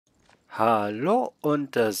Hallo,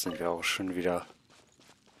 und da sind wir auch schon wieder.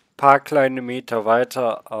 Paar kleine Meter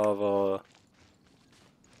weiter, aber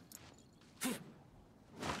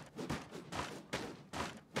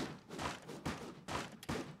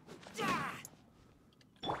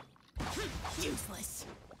Useless.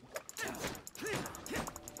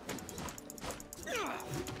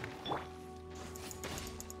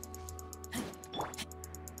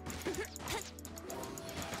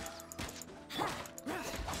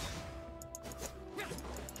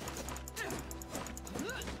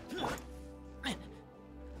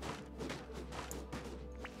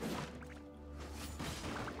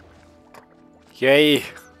 yay.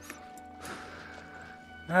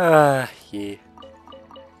 Ah, je.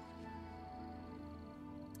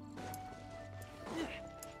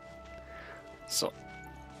 So.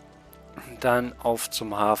 Dann auf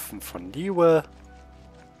zum Hafen von Liwe.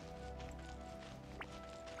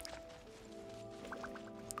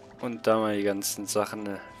 Und da mal die ganzen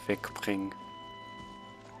Sachen wegbringen.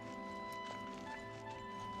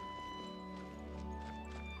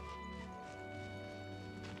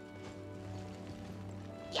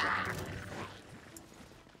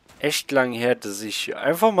 Echt lang her, dass ich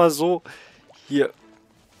einfach mal so hier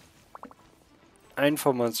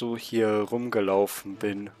rumgelaufen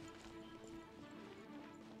bin.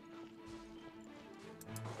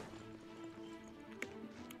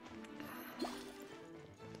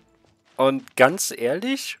 Und ganz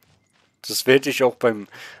ehrlich, das werde ich auch beim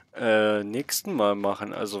nächsten Mal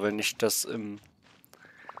machen. Also wenn ich das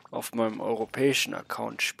auf meinem europäischen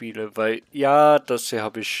Account spiele. Weil, ja, das hier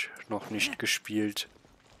habe ich noch nicht gespielt.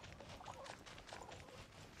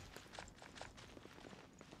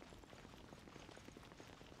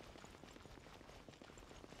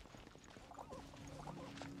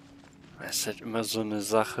 Es ist halt immer so eine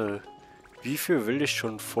Sache. Wie viel will ich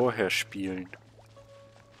schon vorher spielen?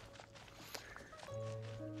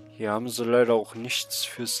 Hier haben sie leider auch nichts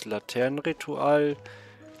fürs Laternenritual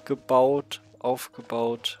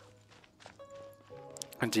aufgebaut.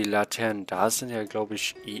 Und die Laternen da sind ja, glaube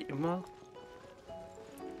ich, eh immer.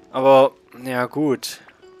 Aber, ja gut.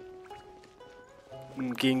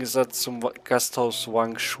 Im Gegensatz zum Gasthaus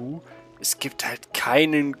Wangshu, es gibt halt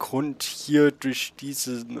keinen Grund, hier durch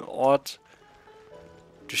diesen Ort,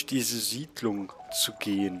 durch diese Siedlung zu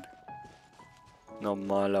gehen.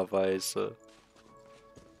 Normalerweise.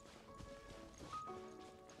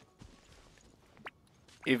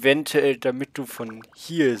 Eventuell, damit du von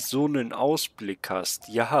hier so einen Ausblick hast,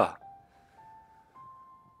 ja.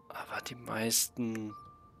 Aber die meisten...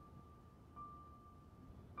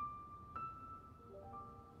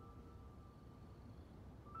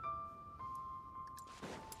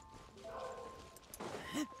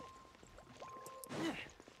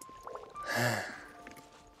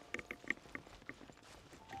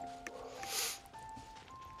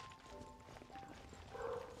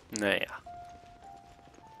 Naja.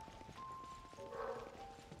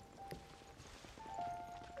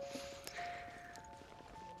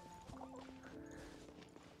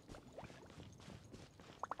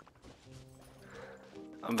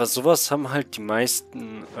 Aber sowas haben halt die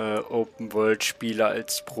meisten Open-World-Spieler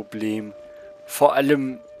als Problem. Vor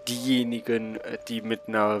allem diejenigen, die mit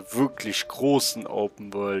einer wirklich großen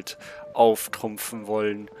Open-World auftrumpfen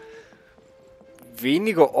wollen.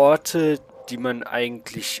 Wenige Orte, die man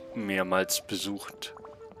eigentlich mehrmals besucht.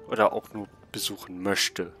 Oder auch nur besuchen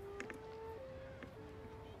möchte.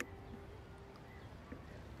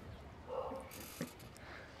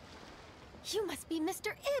 You must be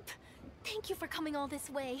Mr. Ip. Thank you for coming all this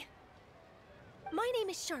way. My name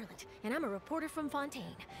is Charlotte, and I'm a reporter from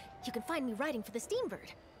Fontaine. You can find me writing for the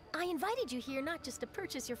Steambird. I invited you here not just to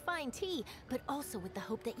purchase your fine tea, but also with the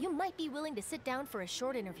hope that you might be willing to sit down for a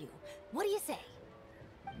short interview. What do you say?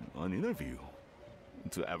 An interview?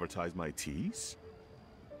 To advertise my teas?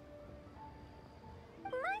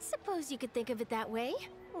 I suppose you could think of it that way.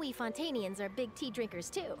 We Fontainians are big tea drinkers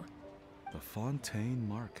too. The Fontaine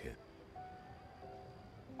Market.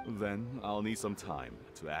 Then I'll need some time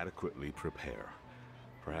to adequately prepare.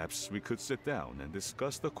 Perhaps we could sit down and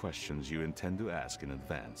discuss the questions you intend to ask in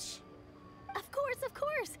advance. Of course, of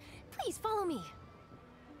course. Please follow me.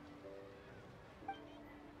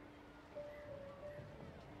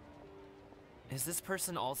 Is this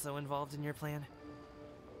person also involved in your plan?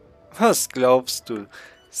 Was glaubst du?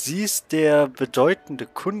 Sie ist der bedeutende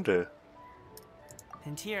Kunde.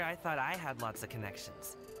 And here I thought I had lots of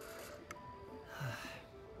connections.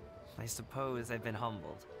 I suppose I've been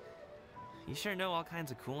humbled. You sure know all kinds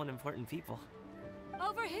of cool and important people.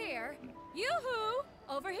 Over here! Yoo-hoo!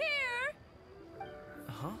 Over here!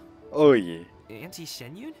 Huh? Oh je. Auntie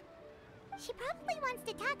Shenyun? She probably wants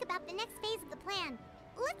to talk about the next phase of the plan.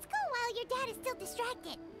 Let's go while your dad is still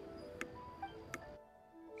distracted.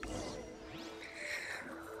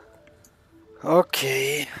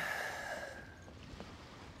 Okay.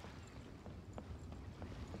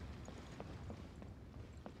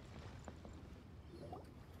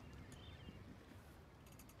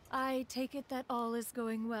 I take it that all is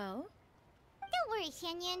going well? Don't worry,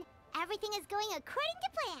 Xianyun. Everything is going according to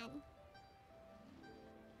plan.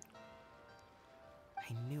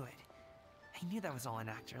 I knew it. I knew that was all an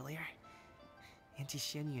act earlier. Auntie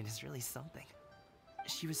Xianyun is really something.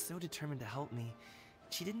 She was so determined to help me.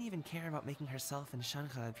 She didn't even care about making herself and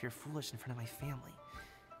Shanhe appear foolish in front of my family.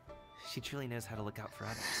 She truly knows how to look out for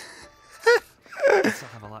others. I still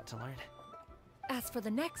have a lot to learn. As for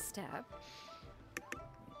the next step...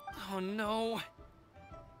 Oh no!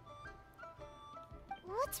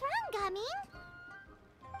 What's wrong, Gaming?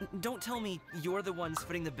 Don't tell me you're the ones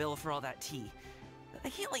footing the bill for all that tea. I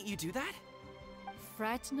can't let you do that.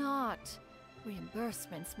 Fret not.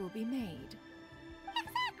 Reimbursements will be made.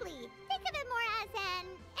 Exactly. Think of it more as an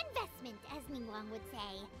investment, as Ningguang would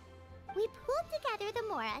say. We pooled together the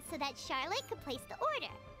Mora so that Charlotte could place the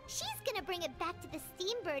order. She's gonna bring it back to the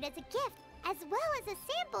Steambird as a gift, as well as a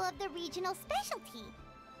sample of the regional specialty.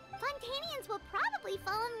 Fontanians will probably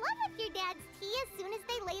fall in love with your dad's tea as soon as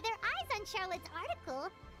they lay their eyes on Charlotte's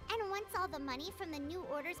article. And once all the money from the new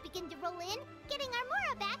orders begin to roll in, getting our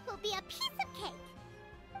Mora back will be a piece of cake.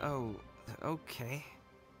 Oh, okay.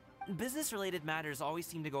 Business-related matters always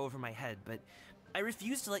seem to go over my head, but I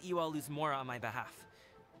refuse to let you all lose more on my behalf.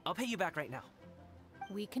 I'll pay you back right now.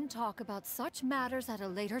 We can talk about such matters at a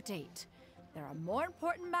later date. There are more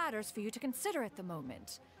important matters for you to consider at the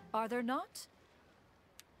moment, are there not?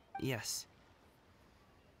 Yes.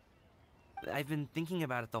 I've been thinking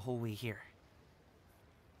about it the whole way here.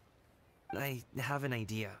 I have an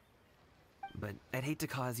idea, but I'd hate to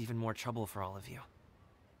cause even more trouble for all of you.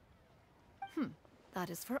 That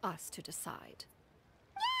is for us to decide.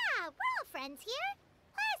 Yeah, we're all friends here.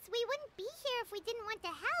 Plus, we wouldn't be here if we didn't want to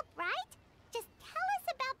help, right? Just tell us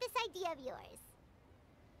about this idea of yours.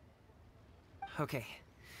 Okay.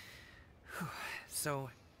 Whew. So,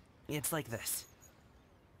 it's like this.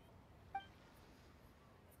 Got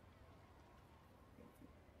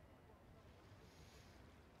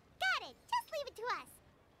it. Just leave it to us.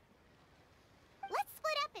 Let's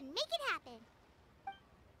split up and make it happen.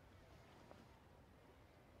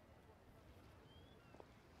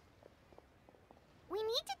 We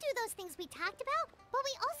need to do those things we talked about, but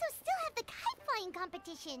we also still have the kite flying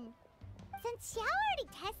competition. Since Xiao already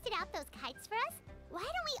tested out those kites for us, why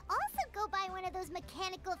don't we also go buy one of those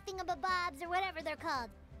mechanical thingamabobs or whatever they're called?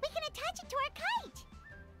 We can attach it to our kite.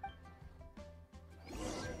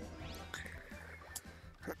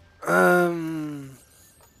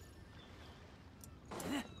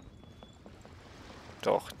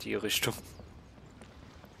 Doch, die Richtung.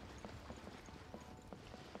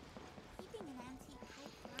 Keeping an antique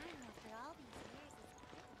kite flying after all these years is...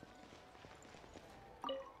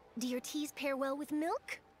 Do your teas pair well with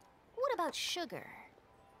milk? What about sugar?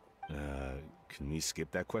 Can we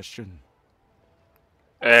skip that question?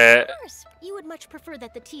 Of course, you would much prefer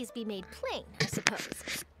that the teas be made plain, I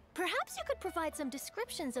suppose. Perhaps you could provide some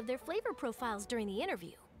descriptions of their flavor profiles during the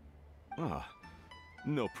interview. Ah,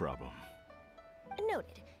 no problem.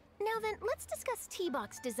 Noted. Now then, let's discuss tea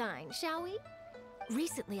box design, shall we?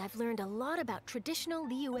 Recently, I've learned a lot about traditional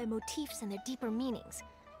Liyue motifs and their deeper meanings.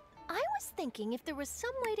 I was thinking if there was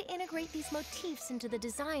some way to integrate these motifs into the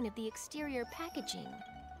design of the exterior packaging.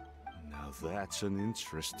 Now that's an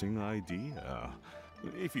interesting idea.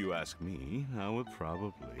 If you ask me, I would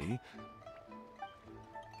probably...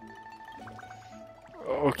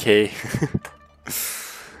 Okay.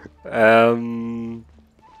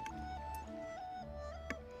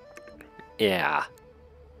 Ja.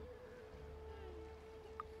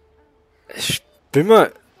 Ich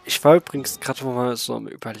war übrigens gerade mal so am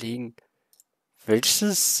Überlegen,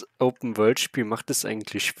 welches Open-World-Spiel macht es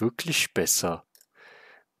eigentlich wirklich besser?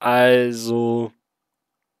 Also,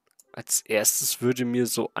 als erstes würde mir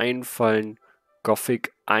so einfallen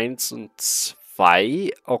Gothic 1 und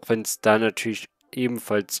 2, auch wenn es da natürlich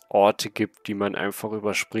ebenfalls Orte gibt, die man einfach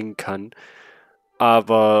überspringen kann.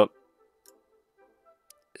 Aber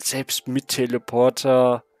selbst mit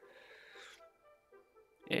Teleporter,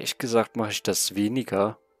 ehrlich gesagt, mache ich das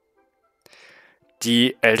weniger.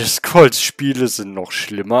 Die Elder Scrolls Spiele sind noch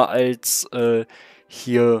schlimmer als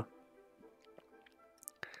hier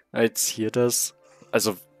das.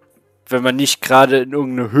 Also, wenn man nicht gerade in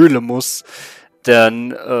irgendeine Höhle muss,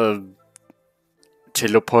 dann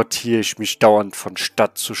teleportiere ich mich dauernd von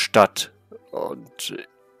Stadt zu Stadt und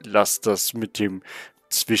lasse das mit dem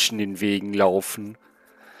zwischen den Wegen laufen.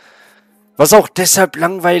 Was auch deshalb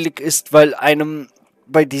langweilig ist, weil einem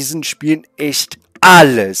bei diesen Spielen echt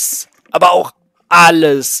alles, aber auch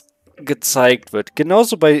alles gezeigt wird.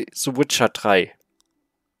 Genauso bei The Witcher 3.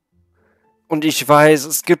 Und ich weiß,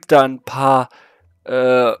 es gibt da ein paar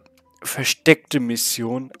versteckte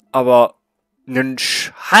Missionen, aber einen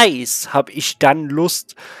Scheiß habe ich dann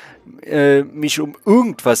Lust, mich um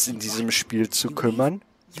irgendwas in diesem Spiel zu kümmern,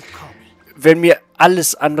 wenn mir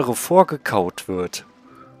alles andere vorgekaut wird.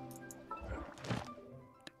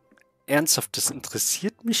 Ernsthaft, das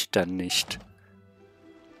interessiert mich dann nicht.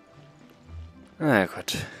 Na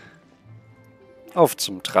gut. Auf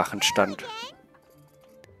zum Drachenstand.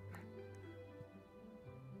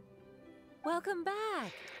 Welcome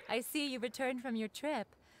back. I see you returned from your trip.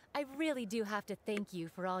 I really do have to thank you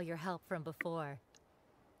for all your help from before.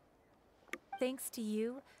 Thanks to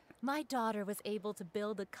you, my daughter was able to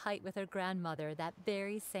build a kite with her grandmother that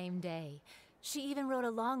very same day. She even wrote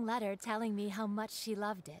a long letter telling me how much she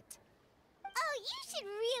loved it. Oh, you should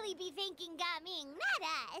really be thanking Gaming, not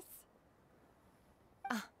us.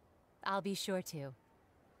 I'll be sure to.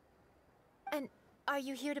 And are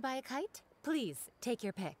you here to buy a kite? Please, take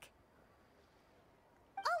your pick.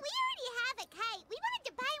 Oh, we already have a kite. We wanted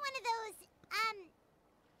to buy one of those,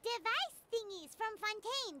 device thingies from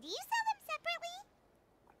Fontaine. Do you sell them separately?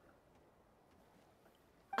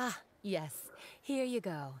 Ah, yes. Here you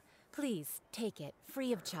go. Please, take it,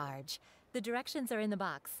 free of charge. The directions are in the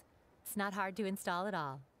box. It's not hard to install at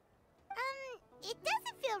all. It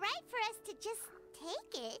doesn't feel right for us to just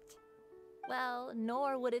take it. Well,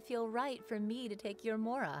 nor would it feel right for me to take your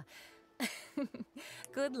Mora.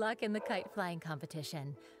 Good luck in the kite flying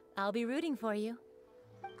competition. I'll be rooting for you.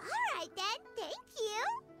 All right then, thank you.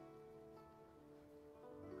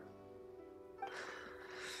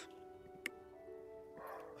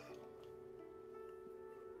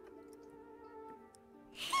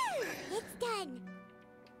 Phew, it's done.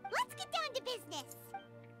 Let's get down to business.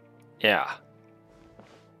 Ja.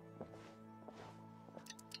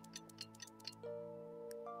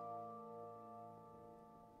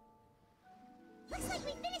 Looks like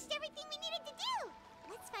we finished everything we needed to do.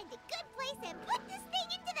 Let's find a good place and put this thing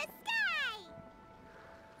into the sky.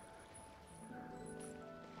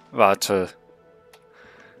 Warte.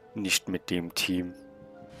 Nicht mit dem Team.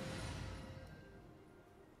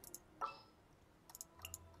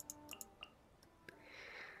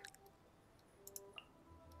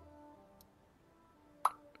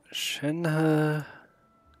 Shenhe.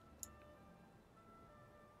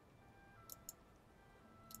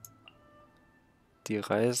 Die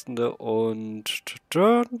Reisende und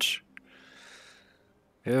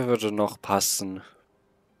wer würde noch passen?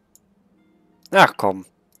 Ach komm.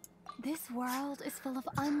 This world is full of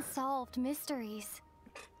unsolved mysteries.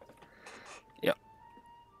 Ja.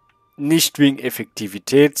 Nicht wegen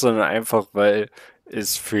Effektivität, sondern einfach, weil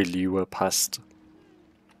es für Liebe passt.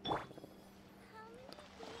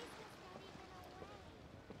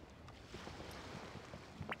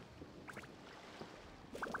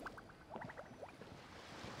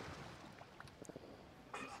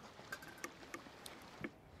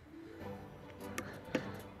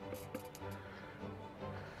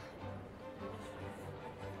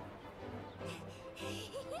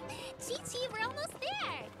 Chi-Chi, we're almost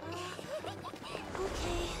there.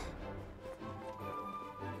 Okay.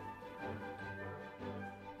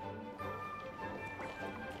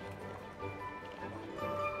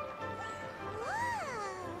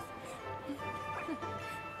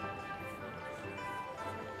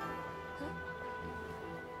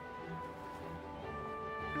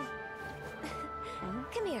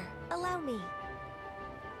 Come here, allow me.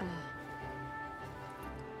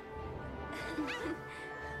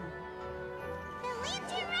 The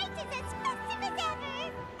lantern rite is as festive as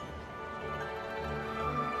ever.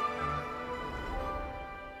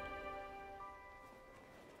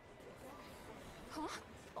 Huh?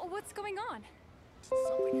 Oh, what's going on?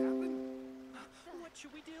 Something happened? What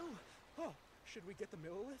should we do? Oh, should we get the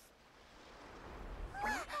Millilith?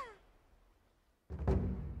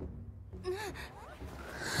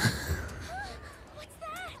 What's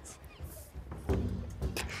that?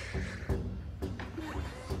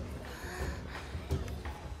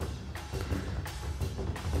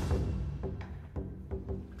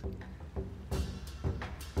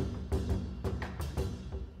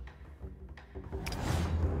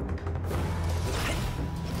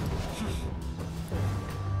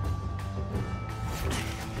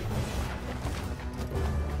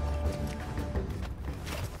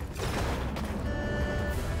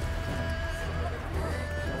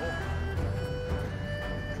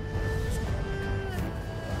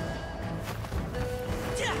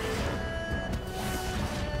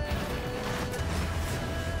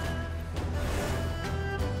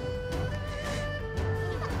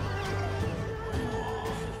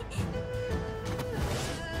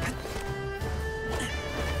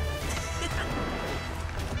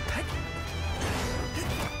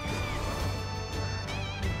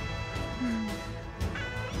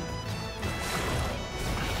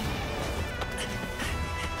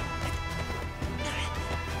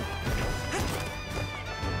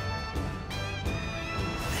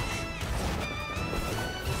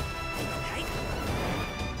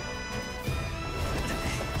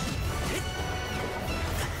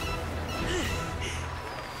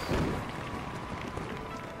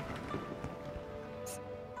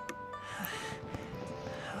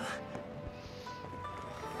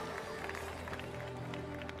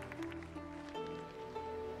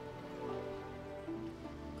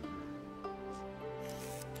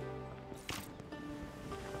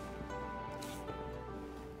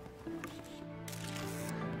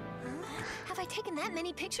 I taken that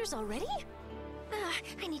many pictures already?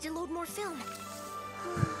 I need to load more film.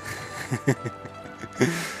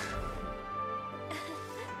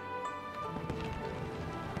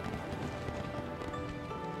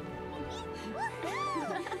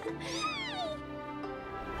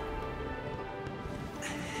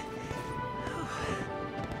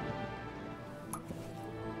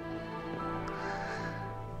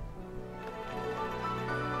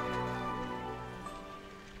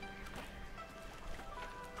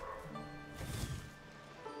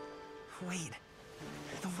 Wait,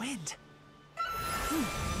 the wind. Oh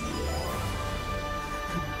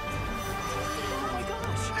my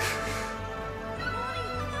gosh! Mommy,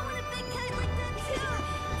 I want a big kite like that too!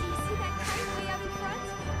 Do you see that kite way out in front?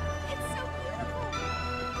 It's so beautiful!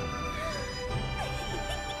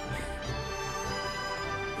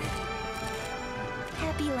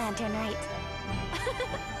 Happy Lantern Rite.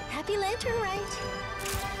 Happy Lantern Rite!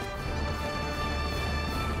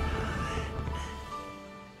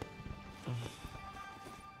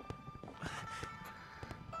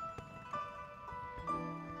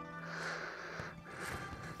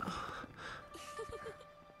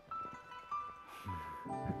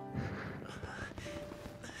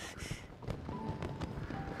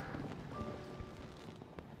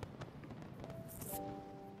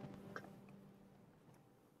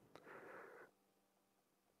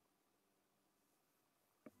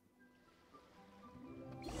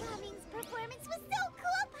 Bombing's performance was so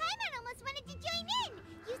cool, Paimon almost wanted to join in!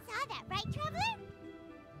 You saw that, right, Traveler?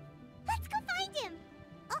 Let's go find him!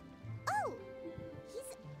 Oh! He's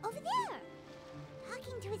over there!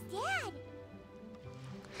 Talking to his dad!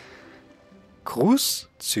 Gruß,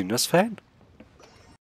 Zynas Fan.